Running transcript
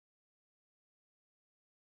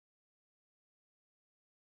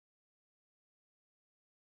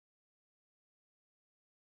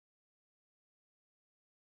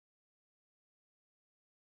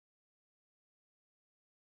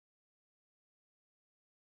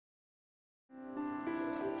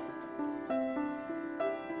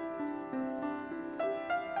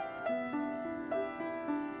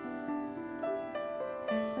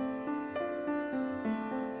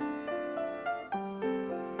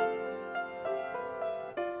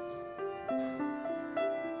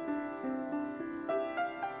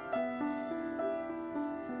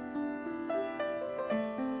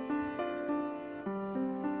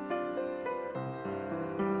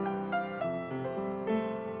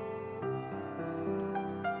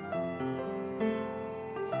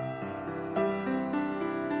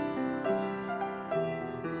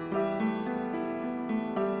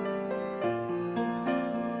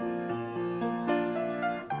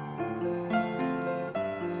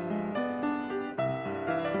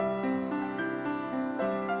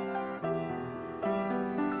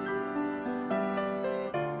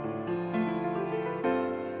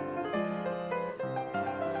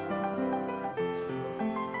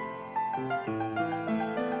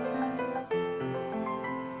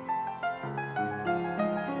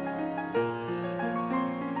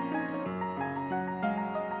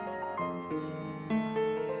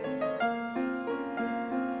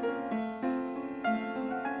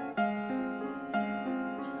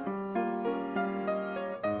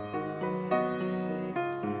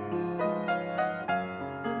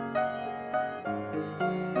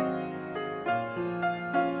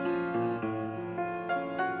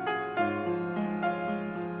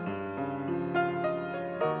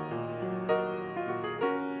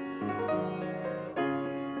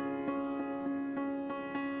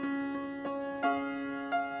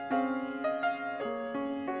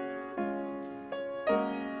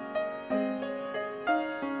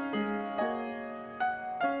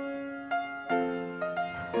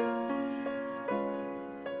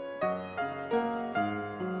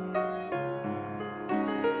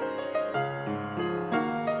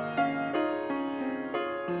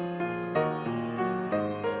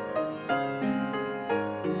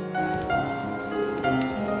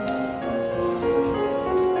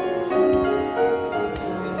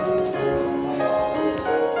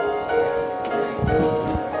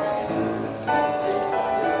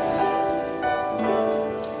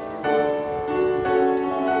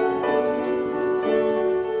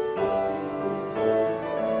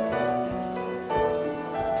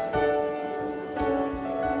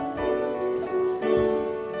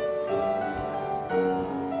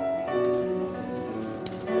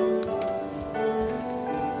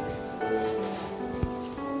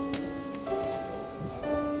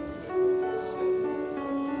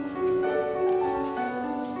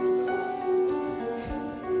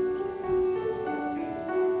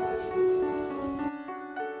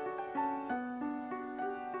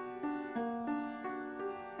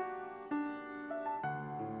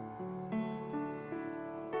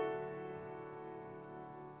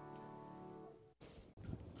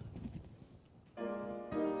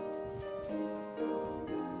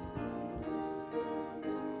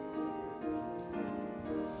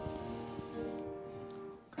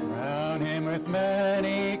came with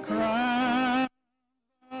many crowns,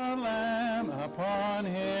 the Lamb upon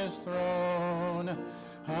his throne.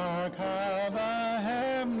 Hark how the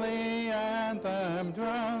heavenly anthem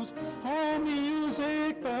drowns all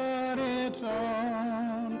music but its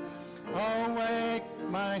own. Awake,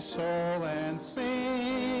 my soul, and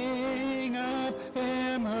sing of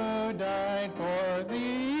him who died for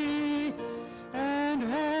thee, and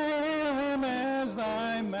hail him as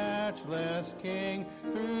thy matchless King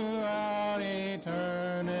throughout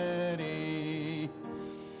eternity.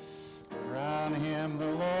 Crown him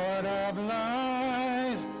the Lord of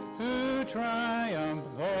life, who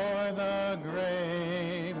triumphed o'er the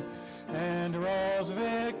grave, and rose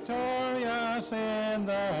victorious in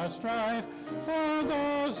the strife for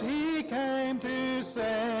those he came to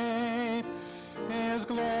save. His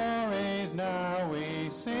glories now we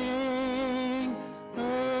sing,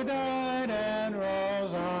 who died and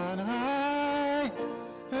rose on high,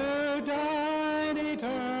 who died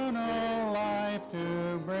eternal life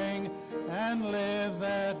to bring, and lives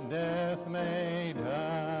that death may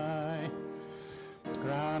die.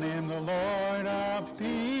 Crown him the Lord of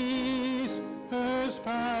peace, whose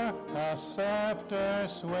power a scepter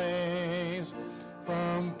sways.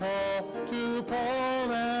 From pole to pole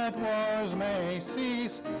that wars may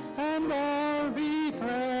cease, and all be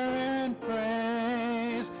prayer and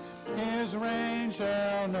praise. His reign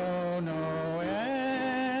shall know no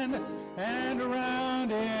end, and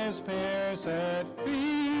around his pierced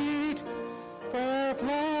feet fair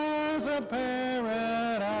flowers of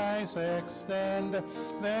paradise extend,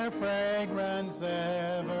 their fragrance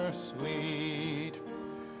ever sweet.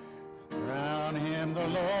 Crown him the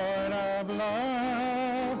Lord of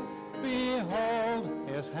love, behold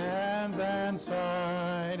his hands and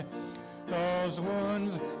side, those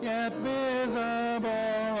wounds yet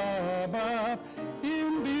visible above,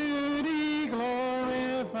 in beauty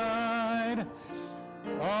glorified.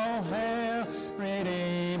 All hail,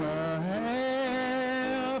 Redeemer,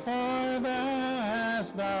 hail, for thou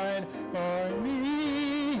hast died for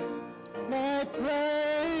me. Thy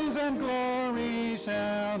praise and glory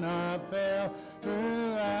shall not fail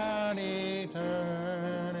throughout eternity.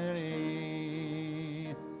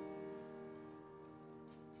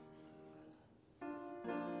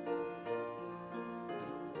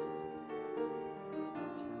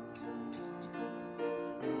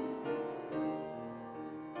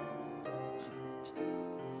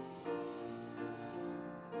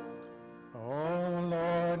 O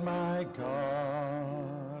Lord my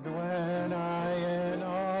God, when I in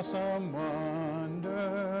awesome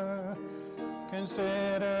wonder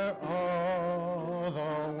consider all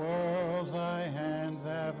the worlds thy hands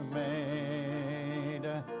have made,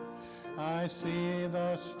 I see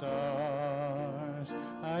the stars,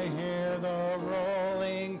 I hear the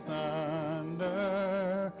rolling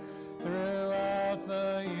thunder, throughout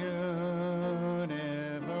the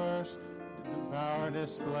universe power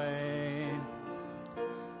displayed.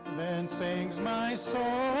 Then sings my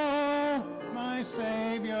soul, my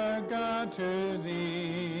Savior God, to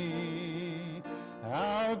thee.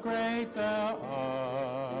 How great thou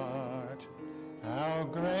art, how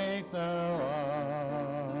great thou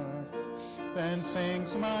art. Then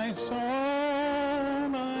sings my soul,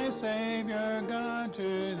 my Savior God,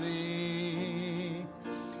 to thee.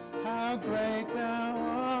 How great thou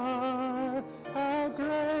art, how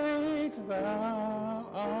great thou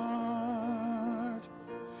art.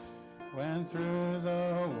 When through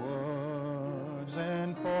the woods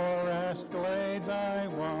and forest glades I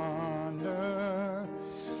wander,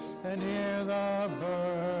 and hear the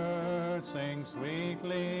birds sing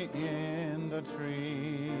sweetly in the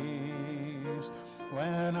trees,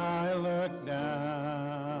 when I look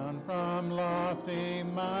down from lofty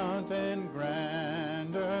mountain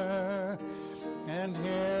grandeur, and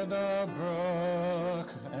hear the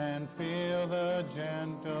brook and feel the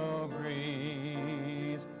gentle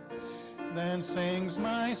breeze, then sings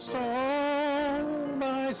my soul,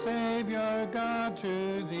 my Savior God,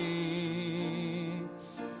 to thee.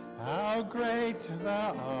 How great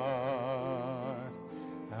thou art,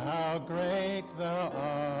 how great thou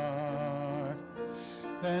art.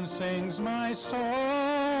 Then sings my soul,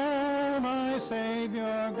 my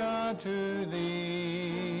Savior God, to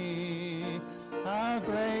thee. How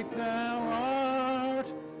great thou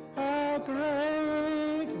art, how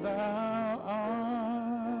great thou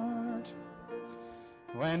art.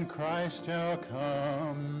 When Christ shall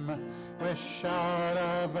come with shout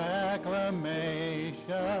of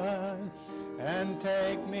acclamation and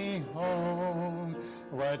take me home,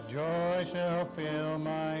 what joy shall fill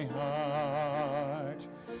my heart.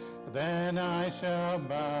 Then I shall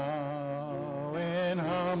bow in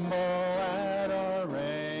humble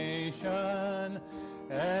adoration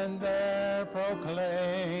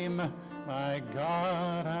proclaim, my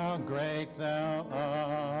God, how great thou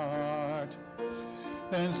art.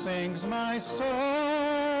 Then sings my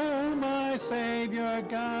soul, my Savior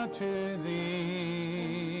God, to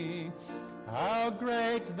thee. How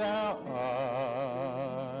great thou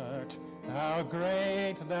art, how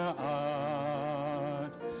great thou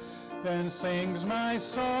art. Then sings my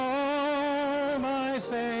soul, my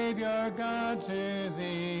Savior God, to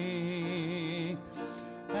thee.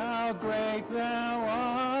 How great thou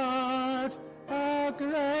art, how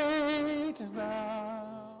great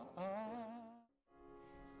thou art.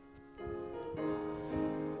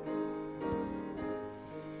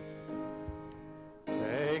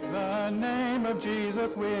 Take the name of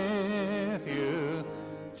Jesus with you,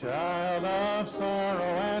 child of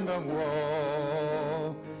sorrow and of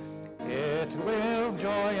woe. It will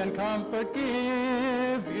joy and comfort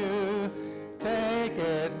give you. Take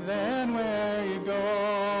it then where you go.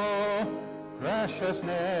 Precious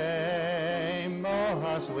name, oh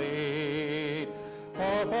how sweet,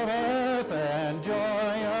 hope of earth and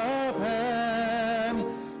joy of heaven.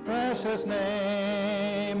 Precious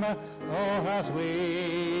name, oh how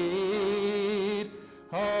sweet,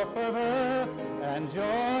 hope of earth and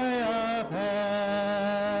joy of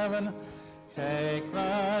heaven. Take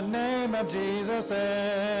the name of Jesus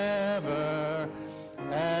ever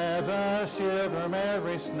as a shield from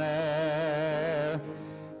every snare.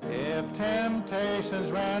 If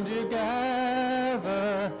temptations round you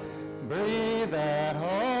gather, breathe that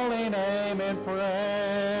holy name in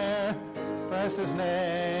prayer. Precious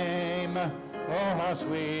name, oh how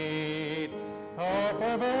sweet, hope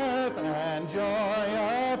of earth and joy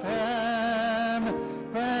of heaven.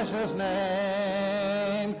 Precious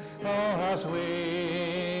name, oh how sweet,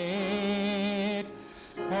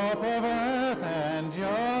 hope of earth and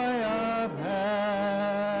joy of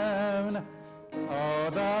heaven. Oh,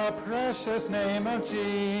 the precious name of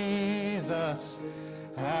Jesus,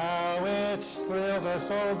 how it thrills our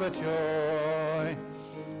soul with joy.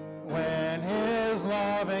 When his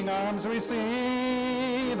loving arms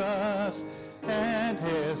receive us, and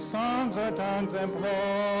his songs our tongues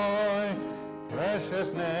employ.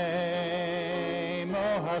 Precious name,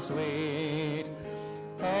 oh how sweet,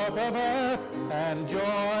 hope of earth and joy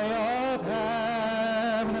of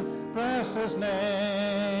heaven. Precious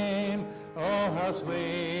name, oh how sweet,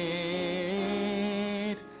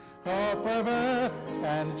 hope of earth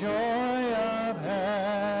and joy of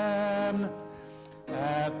heaven.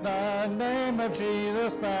 At the name of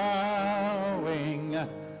Jesus bowing,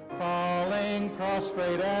 falling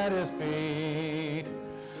prostrate at his feet,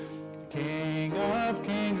 King of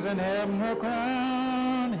kings in heaven will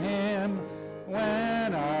crown him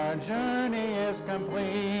when our journey is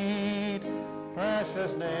complete.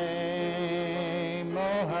 Precious name,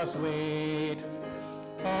 oh how sweet,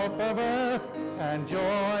 hope of earth and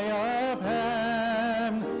joy of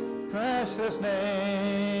heaven. Precious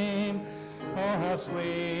name, oh how sweet,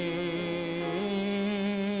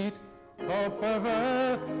 hope of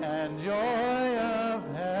earth and joy of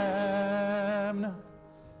heaven.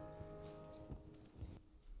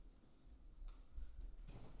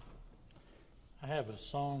 I have a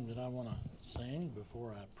song that I want to sing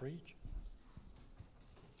before I preach.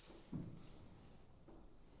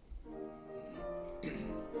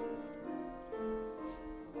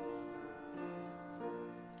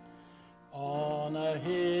 On a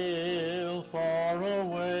hill far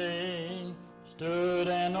away stood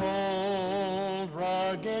an old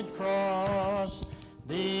rugged cross,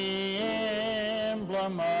 the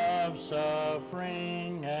emblem of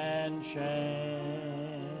suffering and shame.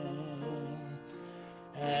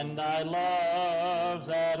 And I love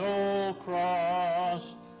that old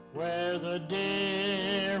cross where the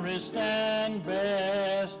dearest and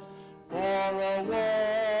best for a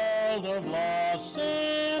world of lost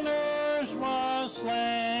sinners was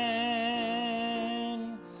slain.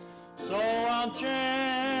 So I'll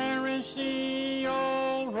cherish the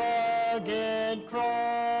old rugged cross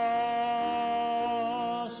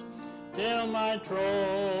till my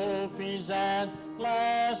trophies at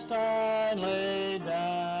last I lay down.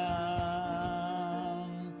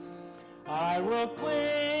 I will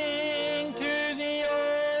cling to the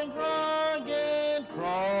old rugged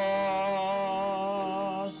cross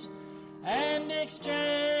and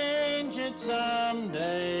exchange it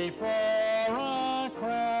someday for a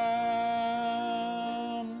crown.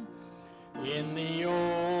 In the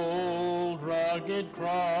old rugged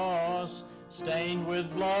cross, stained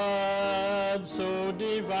with blood so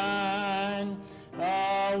divine,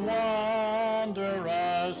 a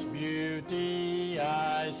wondrous beauty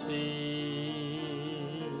I see.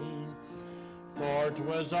 For For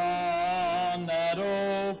 'twas on that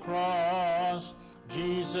old cross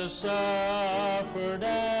Jesus suffered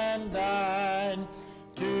and died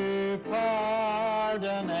to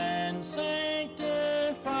pardon and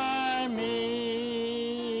sanctify me.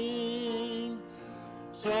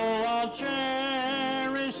 So I'll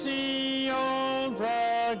cherish the old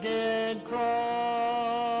rugged cross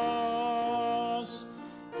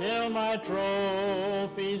till my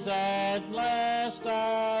trophies at last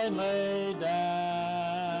I lay down.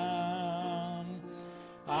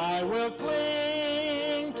 I will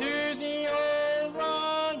cling to the old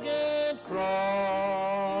rugged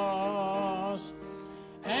cross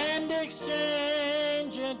and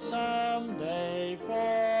exchange it someday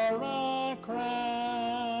for a crown.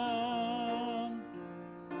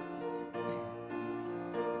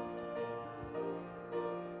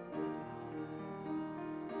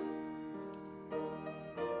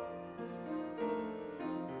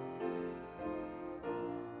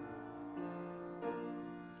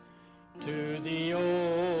 To the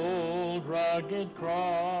old rugged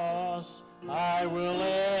cross I will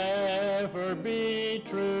ever be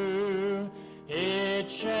true,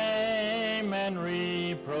 its shame and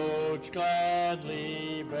reproach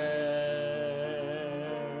gladly bear.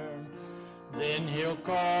 Then he'll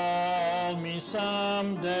call me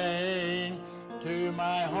someday to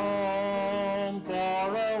my home far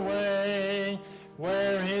away,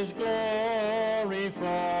 where his glory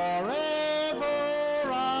forever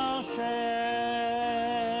I'll share.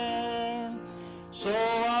 So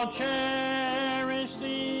I'll cherish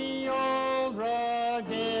the old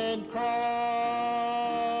rugged cross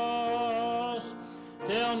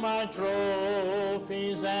till my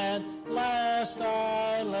trophies at last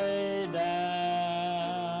I lay down.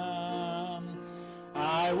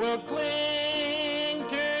 I will cling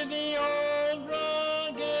to the old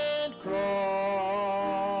rugged cross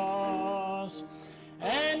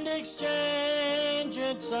and exchange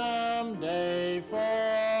it someday for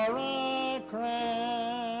a crown.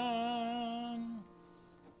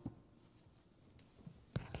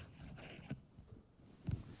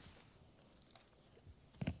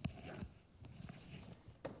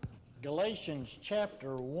 Galatians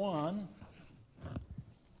chapter 1,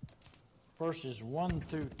 verses 1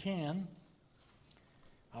 through 10.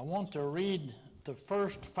 I want to read the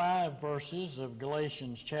first 5 verses of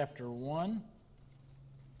Galatians chapter 1.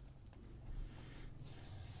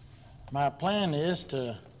 My plan is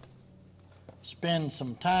to spend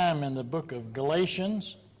some time in the book of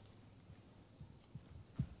Galatians.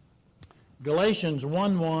 Galatians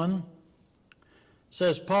 1:1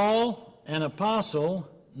 says, Paul, an apostle,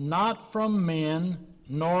 not from men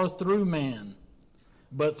nor through man,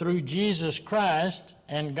 but through Jesus Christ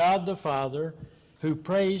and God the Father, who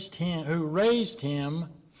raised him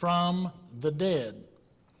from the dead,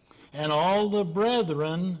 and all the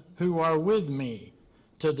brethren who are with me,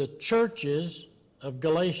 to the churches of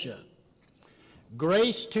Galatia.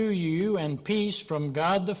 Grace to you and peace from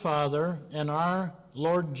God the Father and our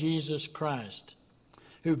Lord Jesus Christ,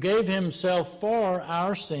 who gave himself for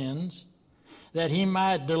our sins, that he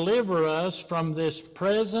might deliver us from this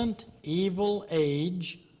present evil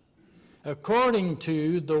age, according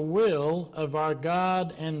to the will of our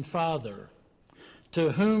God and Father,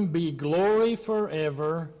 to whom be glory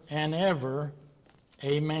forever and ever.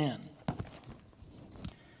 Amen.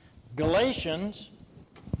 Galatians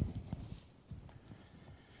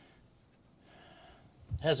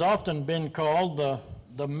has often been called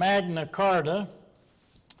the Magna Carta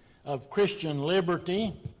of Christian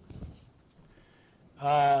liberty.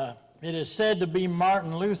 It is said to be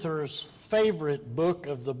Martin Luther's favorite book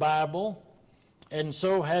of the Bible, and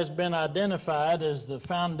so has been identified as the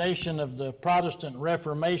foundation of the Protestant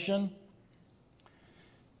Reformation.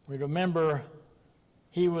 We remember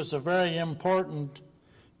he was a very important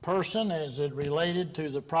person as it related to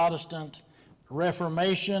the Protestant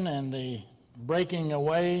Reformation and the breaking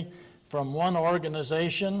away from one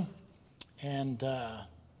organization and the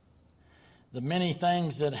many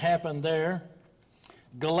things that happened there.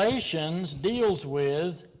 Galatians deals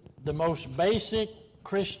with the most basic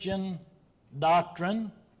Christian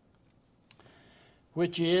doctrine,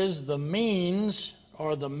 which is the means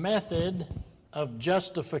or the method of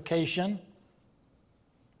justification.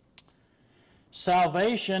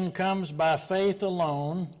 Salvation comes by faith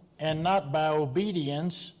alone and not by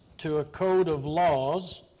obedience to a code of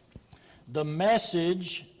laws. The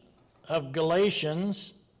message of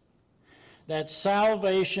Galatians, that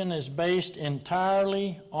salvation is based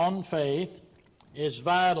entirely on faith, is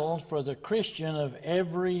vital for the Christian of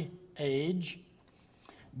every age.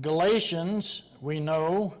 Galatians, we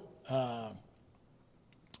know,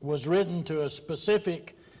 was written to a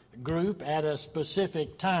specific group at a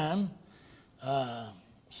specific time,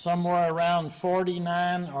 somewhere around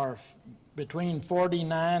 49 or between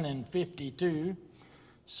 49 and 52.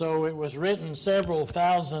 So it was written several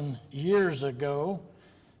thousand years ago.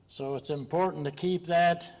 So it's important to keep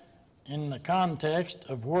that in the context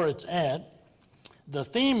of where it's at. The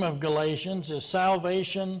theme of Galatians is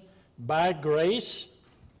salvation by grace.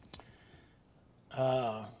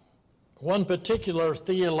 One particular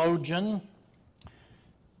theologian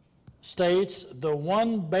states the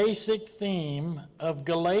one basic theme of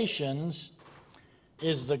Galatians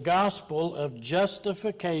is the gospel of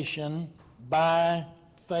justification by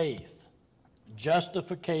faith.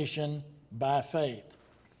 Justification by faith.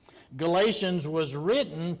 Galatians was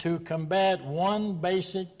written to combat one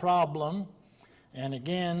basic problem, and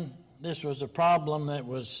again, this was a problem that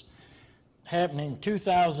was happening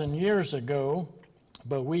 2,000 years ago,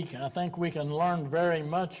 but I think we can learn very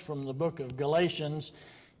much from the book of Galatians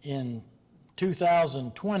in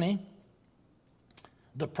 2020.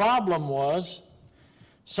 The problem was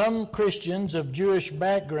some Christians of Jewish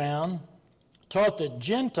background taught that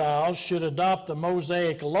Gentiles should adopt the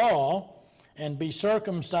Mosaic law and be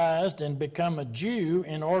circumcised and become a Jew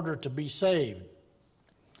in order to be saved.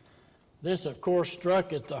 This, of course,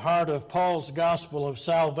 struck at the heart of Paul's gospel of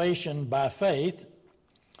salvation by faith.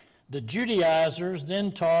 The Judaizers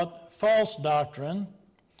then taught false doctrine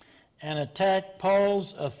and attacked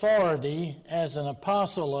Paul's authority as an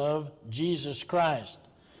apostle of Jesus Christ.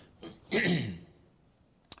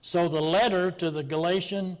 So the letter to the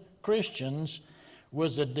Galatian Christians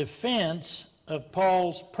was a defense of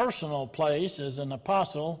Paul's personal place as an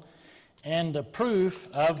apostle and a proof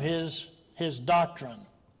of his doctrine.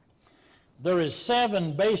 There is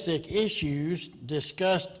 7 basic issues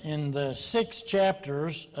discussed in the 6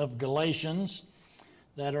 chapters of Galatians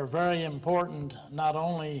that are very important not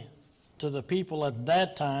only to the people at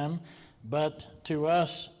that time, but to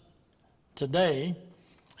us today.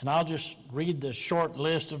 And I'll just read the short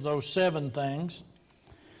list of those 7 things.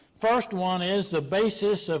 First one is the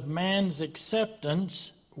basis of man's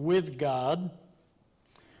acceptance with God.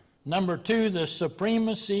 Number 2, the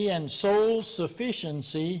supremacy and sole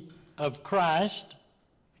sufficiency of Christ.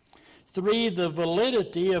 3, the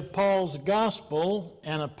validity of Paul's gospel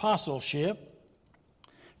and apostleship.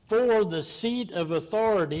 4, the seat of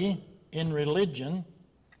authority in religion.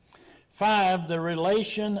 5, the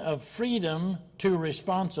relation of freedom to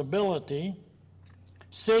responsibility.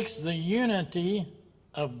 6, the unity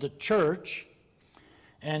of the church.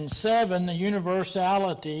 And 7, the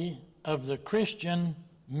universality of the Christian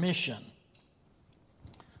mission.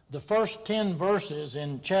 The first 10 verses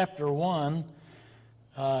in chapter 1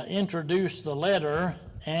 introduce the letter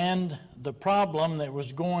and the problem that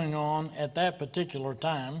was going on at that particular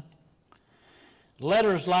time.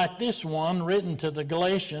 Letters like this one, written to the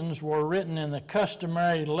Galatians, were written in the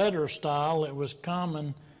customary letter style that was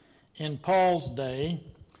common in Paul's day.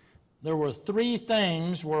 There were 3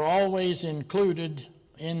 things were always included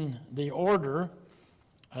in the order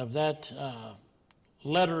of that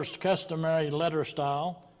customary letter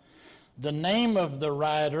style. The name of the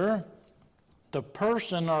writer, the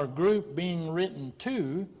person or group being written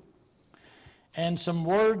to, and some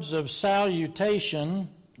words of salutation,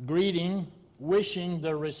 greeting, wishing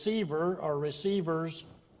the receiver or receivers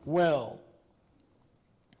well.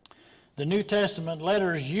 The New Testament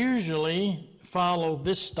letters usually follow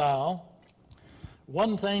this style.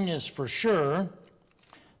 One thing is for sure,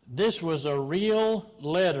 this was a real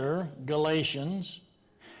letter, Galatians,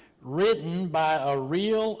 written by a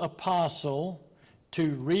real apostle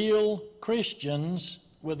to real Christians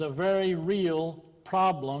with a very real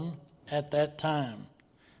problem at that time.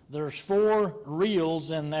 There's 4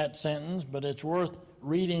 reals in that sentence, but it's worth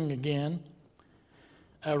reading again.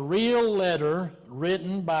 A real letter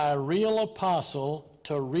written by a real apostle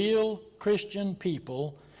to real Christian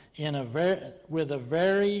people with a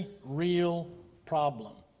very real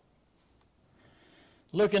problem.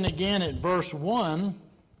 Looking again at verse 1,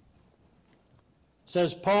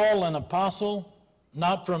 says, Paul, an apostle,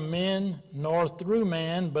 not from men nor through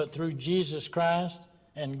man, but through Jesus Christ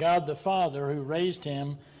and God the Father who raised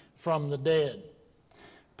him from the dead.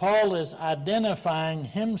 Paul is identifying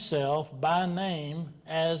himself by name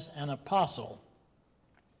as an apostle.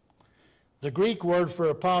 The Greek word for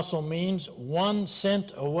apostle means one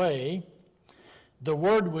sent away. The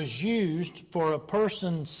word was used for a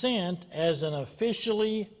person sent as an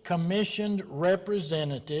officially commissioned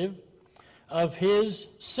representative of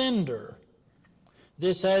his sender.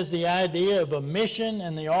 This has the idea of a mission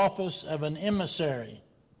and the office of an emissary.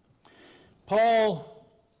 Paul,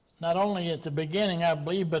 not only at the beginning, I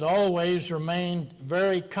believe, but always remained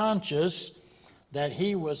very conscious that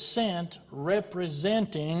he was sent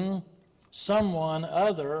representing someone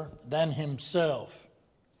other than himself.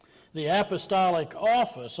 The apostolic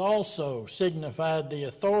office also signified the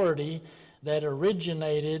authority that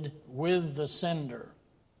originated with the sender.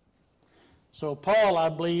 So Paul, I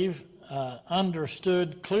believe,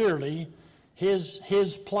 understood clearly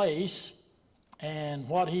his place and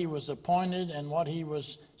what he was appointed and what he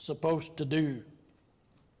was supposed to do.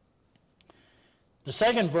 The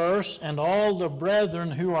second verse, and all the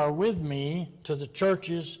brethren who are with me to the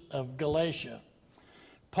churches of Galatia.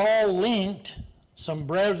 Paul linked some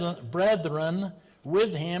brethren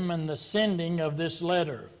with him in the sending of this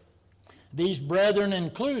letter. These brethren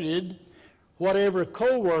included whatever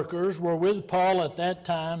co-workers were with Paul at that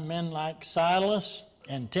time, men like Silas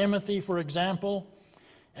and Timothy, for example,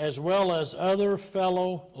 as well as other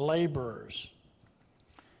fellow laborers.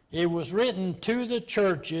 It was written to the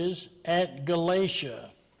churches at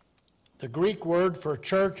Galatia. The Greek word for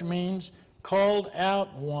church means called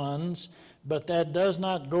out ones, but that does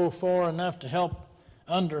not go far enough to help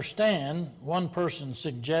understand, one person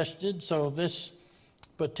suggested, so this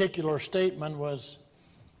particular statement was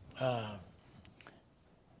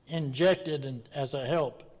injected as a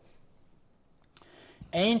help.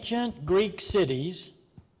 Ancient Greek cities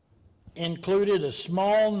included a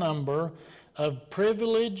small number of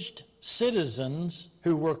privileged citizens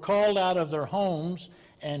who were called out of their homes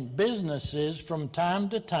and businesses from time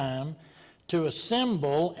to time to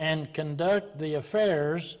assemble and conduct the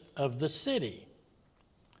affairs of the city.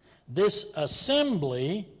 This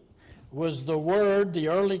assembly was the word the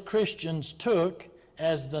early Christians took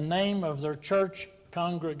as the name of their church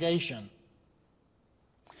congregation.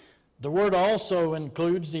 The word also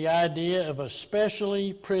includes the idea of a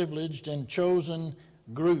specially privileged and chosen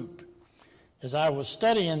group. As I was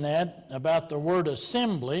studying that about the word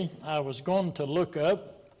assembly, I was going to look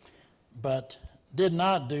up, but did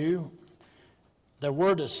not do. The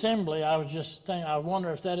word assembly, I was just thinking, I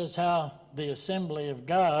wonder if that is how the Assembly of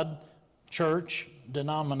God church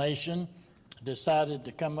denomination decided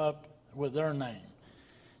to come up with their name.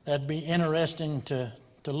 That'd be interesting to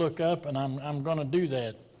look up, and I'm going to do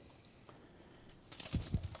that.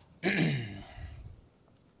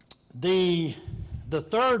 The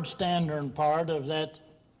third standard part of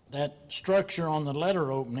that structure on the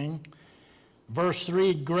letter opening, verse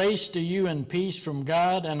 3, grace to you and peace from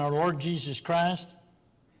God and our Lord Jesus Christ.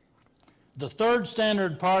 The third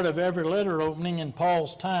standard part of every letter opening in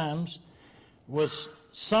Paul's times was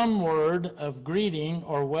some word of greeting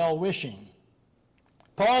or well-wishing.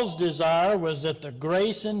 Paul's desire was that the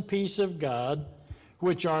grace and peace of God,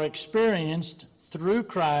 which are experienced through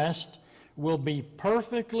Christ, will be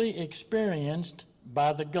perfectly experienced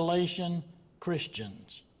by the Galatian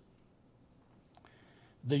Christians.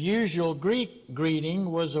 The usual Greek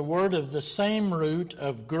greeting was a word of the same root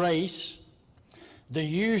of grace. The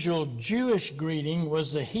usual Jewish greeting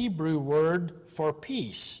was the Hebrew word for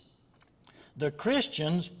peace. The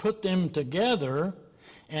Christians put them together,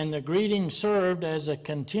 and the greeting served as a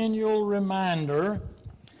continual reminder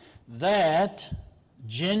that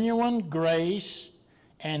genuine grace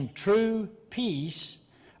and true peace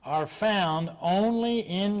are found only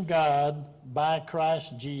in God by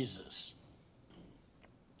Christ Jesus.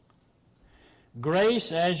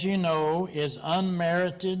 Grace, as you know, is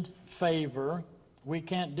unmerited favor. We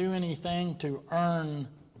can't do anything to earn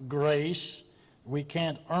grace. We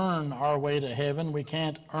can't earn our way to heaven. We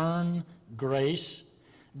can't earn grace.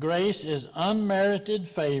 Grace is unmerited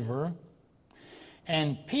favor,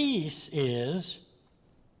 and peace is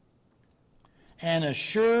an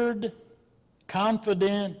assured,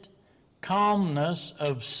 confident calmness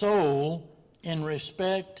of soul in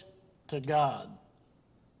respect to God.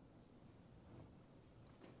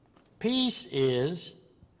 Peace is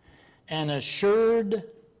an assured,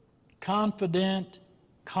 confident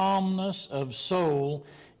calmness of soul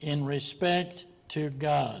in respect to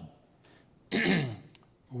God.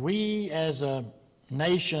 We as a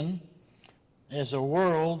nation, as a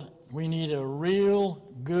world, we need a real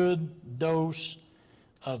good dose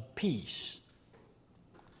of peace.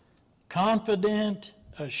 Confident,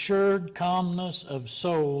 assured calmness of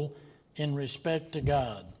soul in respect to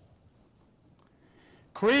God.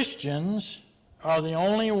 Christians are the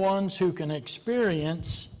only ones who can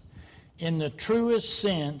experience, in the truest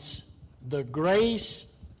sense, the grace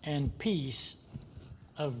and peace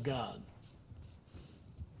of God.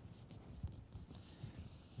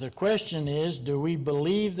 The question is, do we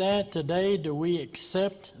believe that today? Do we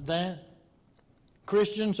accept that?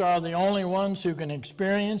 Christians are the only ones who can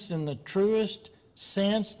experience in the truest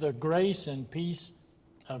sense the grace and peace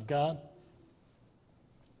of God.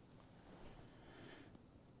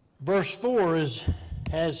 Verse 4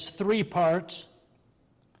 has three parts.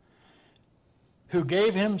 Who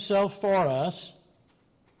gave himself for us,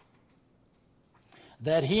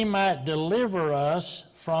 that he might deliver us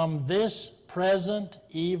from this present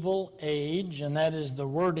evil age, and that is the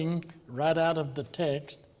wording right out of the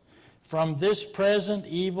text, from this present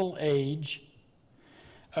evil age,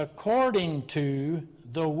 according to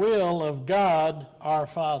the will of God our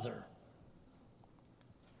Father.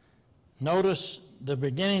 Notice the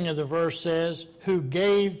beginning of the verse says, who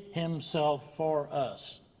gave himself for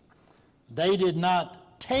us. They did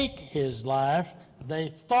not take his life. They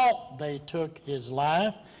thought they took his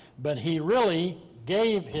life, but he really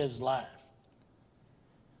gave his life.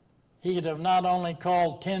 He could have not only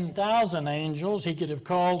called 10,000 angels, he could have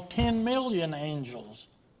called 10 million angels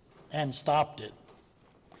and stopped it.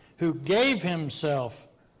 Who gave himself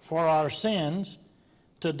for our sins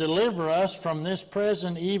to deliver us from this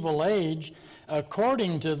present evil age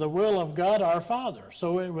according to the will of God our Father.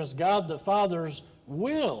 So it was God the Father's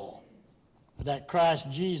will that Christ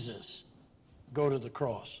Jesus go to the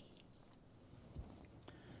cross.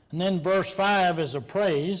 And then verse 5 is a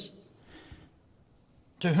praise.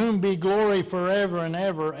 To whom be glory forever and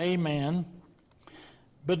ever, amen.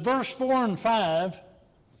 But verse 4 and 5,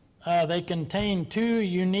 they contain two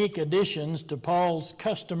unique additions to Paul's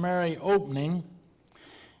customary opening.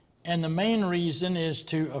 And the main reason is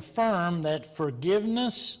to affirm that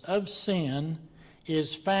forgiveness of sin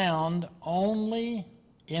is found only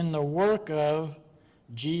in the work of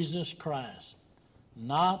Jesus Christ,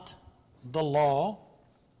 not the law,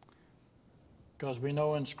 because we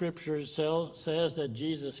know in Scripture it says that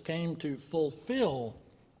Jesus came to fulfill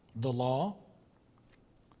the law.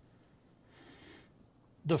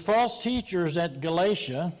 The false teachers at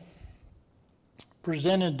Galatia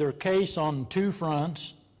presented their case on two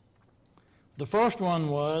fronts. The first one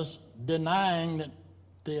was denying that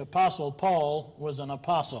the Apostle Paul was an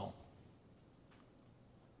apostle,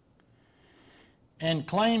 and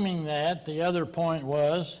claiming that the other point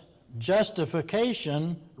was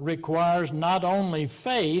justification requires not only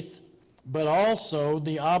faith, but also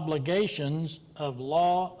the obligations of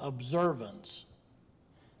law observance.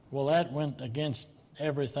 Well, that went against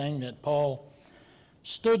everything that Paul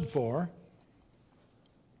stood for.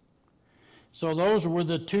 So those were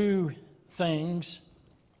the two things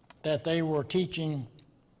that they were teaching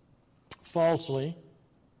falsely.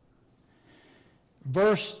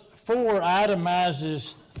 Verse 4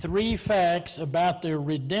 itemizes three facts about the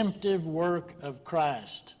redemptive work of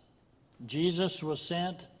Christ. Jesus was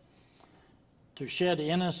sent to shed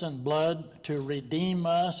innocent blood, to redeem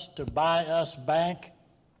us, to buy us back.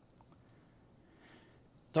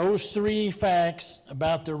 Those three facts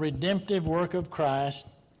about the redemptive work of Christ: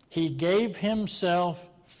 he gave himself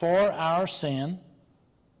for our sin.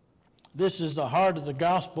 This is the heart of the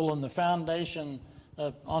gospel and the foundation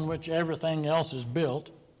on which everything else is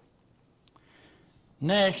built.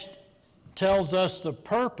 Next, tells us the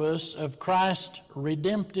purpose of Christ's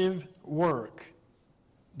redemptive work,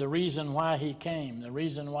 the reason why he came, the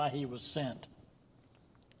reason why he was sent.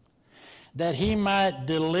 That he might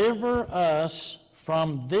deliver us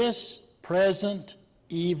from this present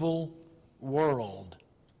evil world.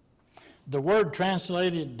 The word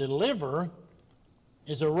translated deliver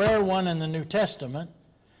is a rare one in the New Testament,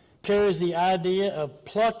 carries the idea of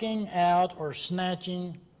plucking out or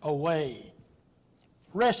snatching away.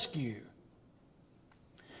 Rescue.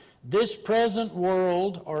 This present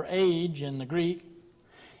world or age in the Greek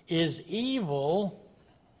is evil,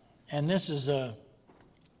 and this was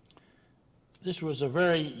a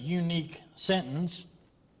very unique sentence.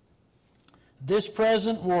 This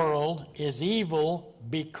present world is evil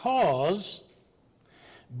because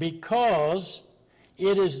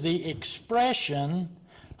it is the expression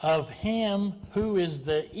of him who is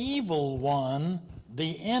the evil one,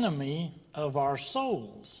 the enemy of our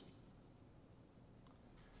souls.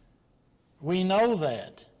 We know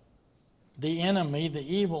that the enemy, the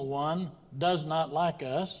evil one, does not like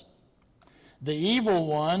us. The evil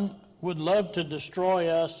one would love to destroy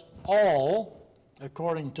us all,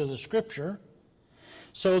 according to the Scripture.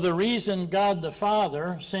 So the reason God the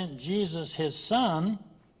Father sent Jesus, his Son,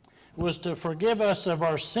 was to forgive us of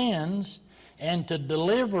our sins and to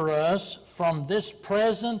deliver us from this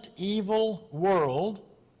present evil world,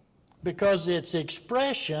 because it's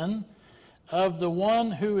expression of the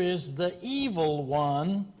one who is the evil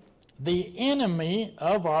one, the enemy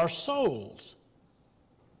of our souls.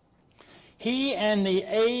 He and the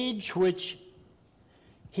age which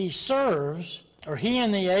he serves, or he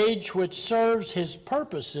and the age which serves his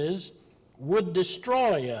purposes, would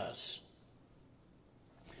destroy us.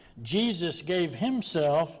 Jesus gave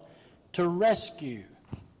himself to rescue.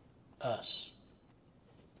 us.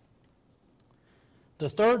 The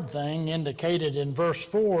third thing indicated in verse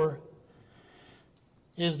 4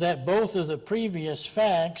 is that both of the previous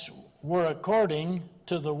facts were according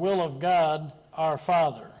to the will of God our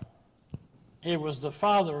Father. It was the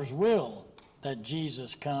Father's will that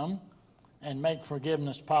Jesus come and make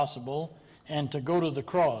forgiveness possible and to go to the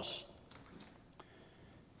cross.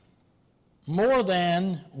 More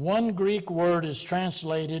than one Greek word is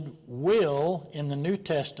translated will in the New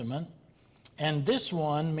Testament, and this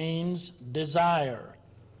one means desire.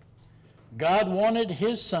 God wanted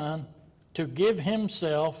his Son to give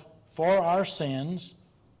himself for our sins.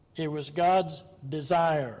 It was God's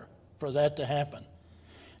desire for that to happen.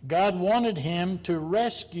 God wanted him to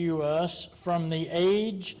rescue us from the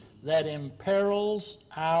age that imperils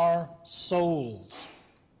our souls.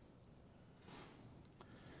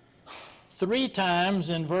 3 times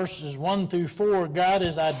in verses 1 through 4, God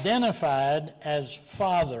is identified as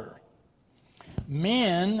Father.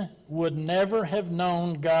 Men would never have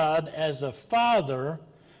known God as a Father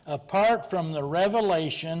apart from the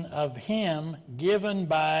revelation of him given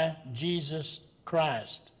by Jesus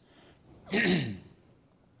Christ.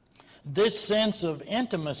 This sense of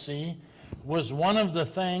intimacy was one of the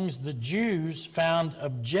things the Jews found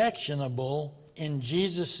objectionable in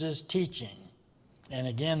Jesus' teaching. And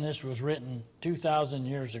again, this was written 2,000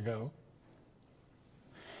 years ago.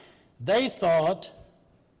 They thought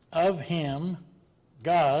of him,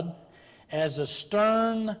 God, as a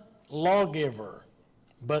stern lawgiver,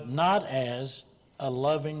 but not as a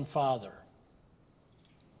loving Father.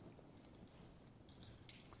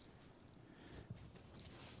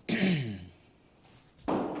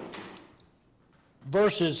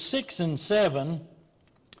 Verses 6 and 7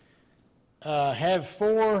 have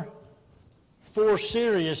four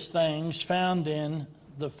serious things found in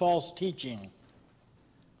the false teaching.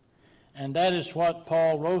 And that is what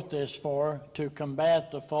Paul wrote this for, to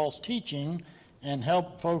combat the false teaching and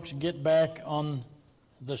help folks get back on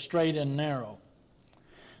the straight and narrow.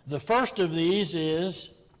 The first of these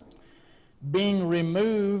is being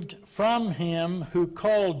removed from him who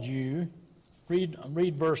called you.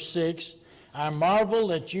 Read verse 6. I marvel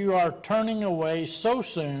that you are turning away so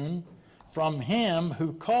soon from him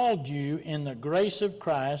who called you in the grace of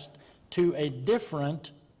Christ to a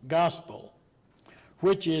different gospel,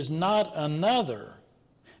 which is not another,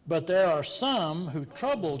 but there are some who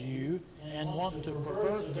trouble you and want to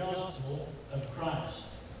pervert the gospel of Christ.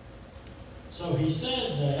 So he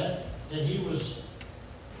says that he was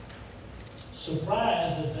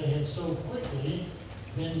surprised that they had so quickly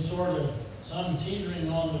been sort of some teetering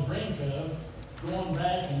on the brink of going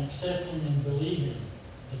back and accepting and believing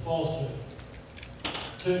the falsehood.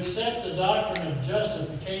 To accept the doctrine of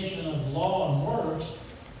justification of law and works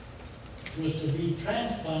was to be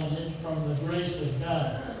transplanted from the grace of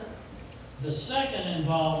God. The second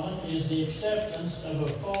involvement is the acceptance of a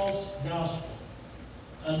false gospel.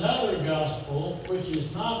 Another gospel, which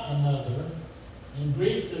is not another, in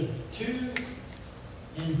Greek the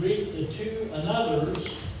two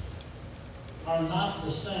anothers are not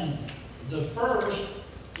the same. The first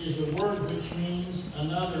is a word which means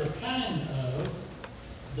another kind of.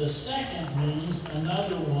 The second means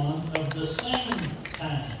another one of the same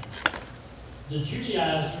kind. The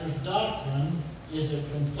Judaizers' doctrine is a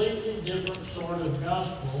completely different sort of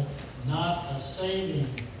gospel, not a saving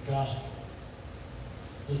gospel.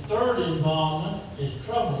 The third involvement is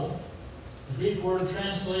trouble. The Greek word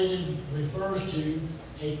translated refers to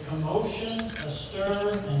a commotion, a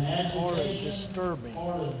stir, an agitation, or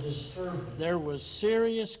a disturbance. There was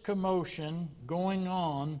serious commotion going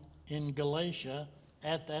on in Galatia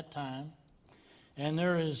at that time, and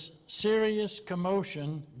there is serious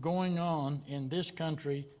commotion going on in this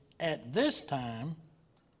country at this time.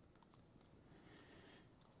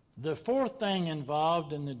 The fourth thing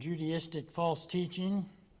involved in the Judaistic false teaching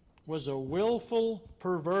was a willful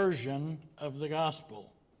perversion of the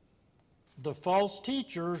gospel. The false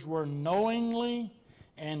teachers were knowingly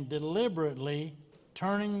and deliberately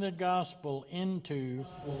turning the gospel into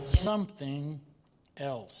something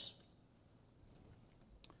else.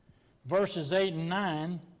 Verses 8 and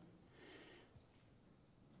 9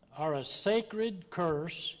 are a sacred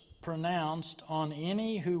curse pronounced on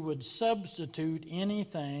any who would substitute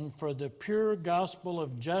anything for the pure gospel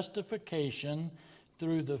of justification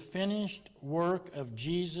through the finished work of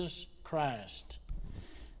Jesus Christ.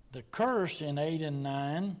 The curse in 8 and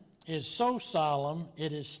 9 is so solemn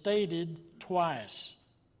it is stated twice.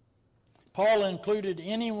 Paul included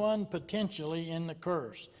anyone potentially in the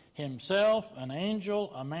curse: himself, an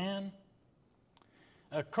angel, a man.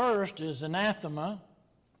 Accursed is anathema.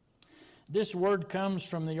 This word comes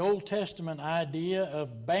from the Old Testament idea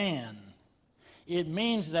of ban. It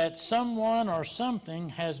means that someone or something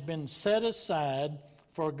has been set aside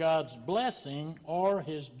for God's blessing or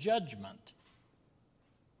His judgment.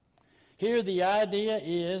 Here the idea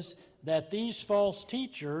is that these false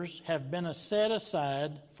teachers have been set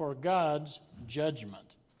aside for God's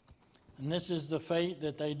judgment. And this is the fate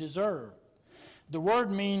that they deserve. The word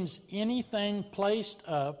means anything placed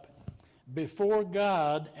up before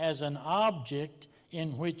God as an object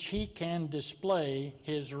in which He can display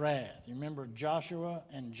His wrath. You remember Joshua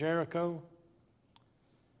and Jericho?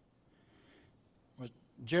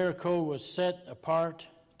 Jericho was set apart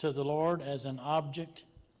to the Lord as an object.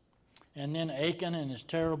 And then Achan and his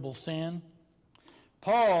terrible sin.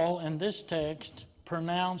 Paul, in this text,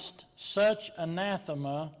 pronounced such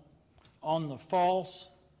anathema on the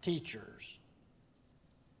false teachers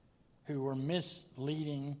who were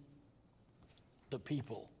misleading the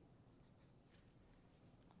people.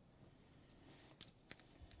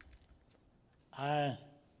 I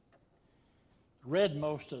read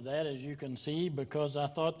most of that, as you can see, because I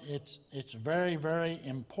thought it's very, very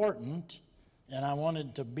important, and I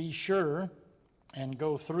wanted to be sure and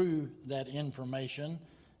go through that information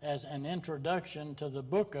as an introduction to the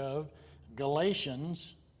book of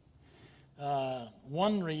Galatians.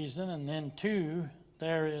 One reason, and then two,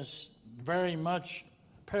 there is very much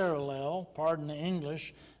parallel, pardon the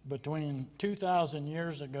English, between 2,000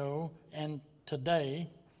 years ago and today.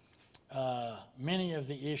 Many of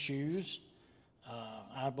the issues,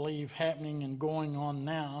 I believe, happening and going on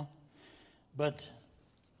now. But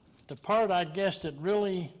the part, I guess, that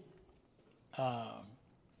really,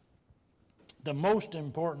 the most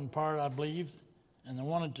important part, I believe, and I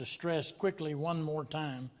wanted to stress quickly one more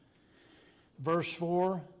time, verse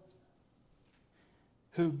 4,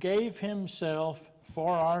 who gave Himself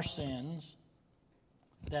for our sins,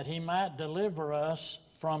 that He might deliver us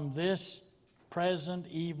from this present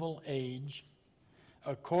evil age,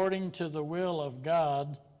 according to the will of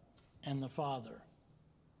God and the Father.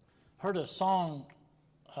 Heard a song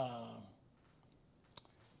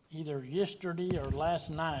either yesterday or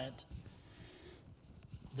last night.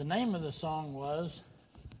 The name of the song was,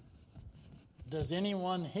 "Does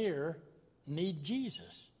Anyone Here Need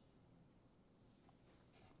Jesus?"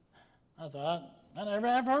 I thought,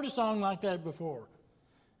 I've heard a song like that before.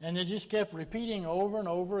 And it just kept repeating over and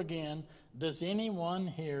over again, does anyone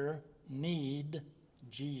here need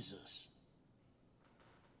Jesus?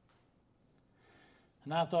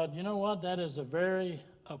 And I thought, you know what, that is a very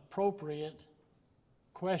appropriate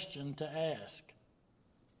question to ask.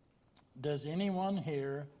 Does anyone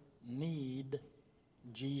here need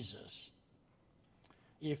Jesus?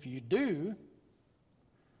 If you do,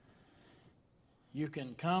 you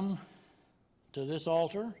can come to this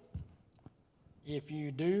altar. If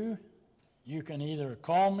you do, you can either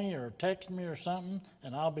call me or text me or something,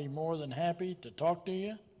 and I'll be more than happy to talk to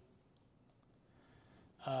you.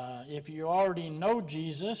 If you already know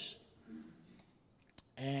Jesus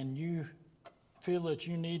and you feel that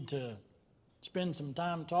you need to spend some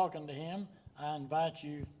time talking to Him, I invite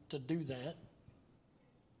you to do that.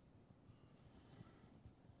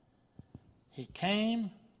 He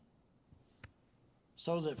came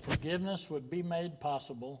so that forgiveness would be made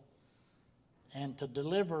possible and to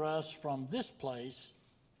deliver us from this place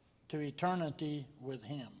to eternity with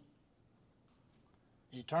Him.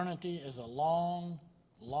 Eternity is a long,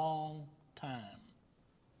 long time.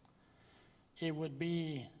 It would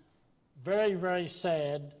be very, very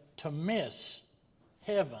sad to miss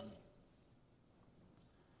heaven,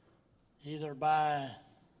 either by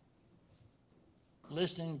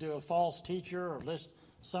listening to a false teacher or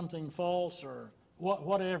something false or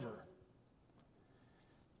whatever.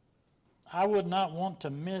 I would not want to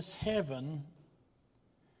miss heaven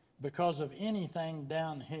because of anything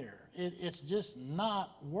down here. It's just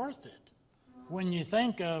not worth it. When you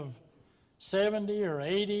think of 70 or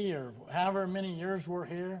 80 or however many years we're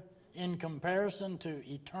here in comparison to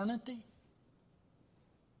eternity.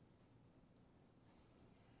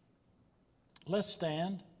 Let's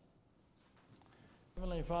stand.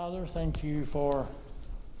 Heavenly Father, thank you for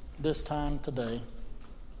this time today.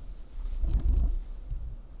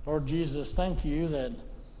 Lord Jesus, thank you that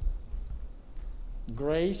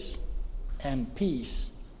grace and peace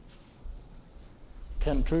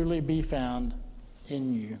can truly be found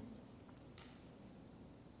in you.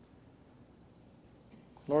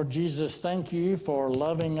 Lord Jesus, thank you for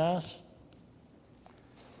loving us.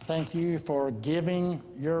 Thank you for giving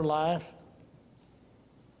your life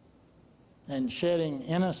and shedding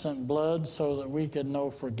innocent blood so that we could know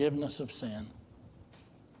forgiveness of sin.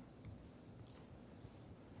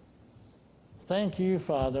 Thank you,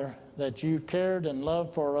 Father, that you cared and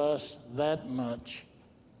loved for us that much.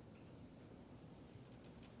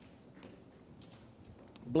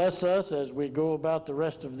 Bless us as we go about the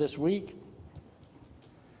rest of this week.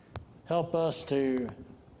 Help us to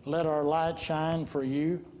let our light shine for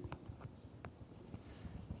you.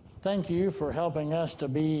 Thank you for helping us to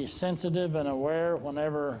be sensitive and aware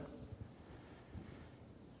whenever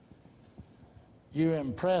you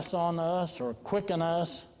impress on us or quicken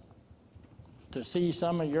us to see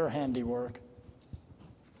some of your handiwork.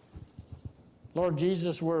 Lord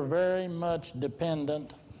Jesus, we're very much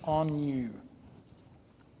dependent on you.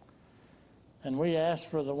 And we ask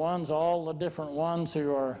for the ones, all the different ones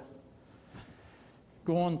who are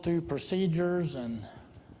going through procedures and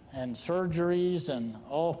surgeries and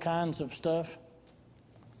all kinds of stuff.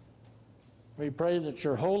 We pray that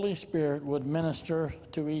your Holy Spirit would minister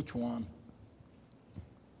to each one.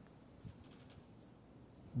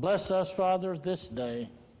 Bless us, Father, this day.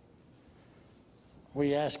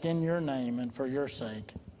 We ask in your name and for your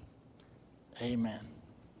sake. Amen.